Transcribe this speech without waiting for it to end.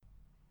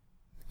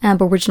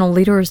Aboriginal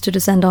leaders to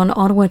descend on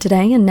Ottawa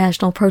today in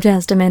national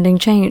protest demanding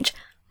change.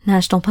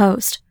 National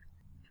Post.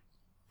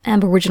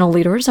 Aboriginal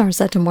leaders are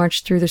set to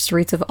march through the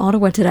streets of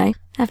Ottawa today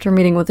after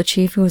meeting with a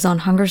chief who is on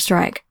hunger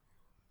strike.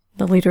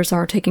 The leaders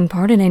are taking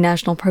part in a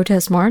national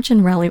protest march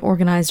and rally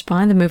organized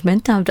by the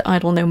movement dubbed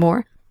Idle No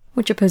More,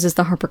 which opposes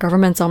the Harper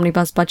government's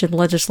omnibus budget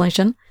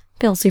legislation,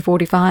 Bill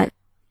C-45.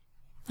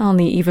 On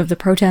the eve of the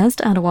protest,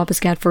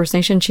 Attawapiskat First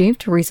Nation chief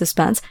Teresa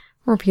Spence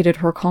repeated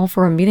her call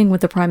for a meeting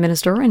with the Prime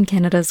Minister and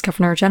Canada's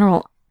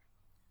Governor-General.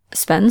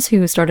 Spence,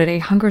 who started a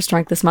hunger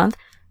strike this month,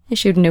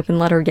 issued an open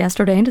letter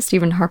yesterday to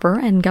Stephen Harper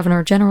and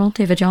Governor-General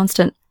David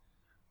Johnston.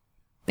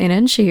 In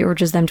it, she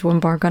urges them to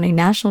embark on a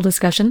national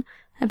discussion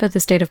about the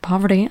state of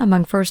poverty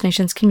among First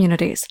Nations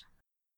communities.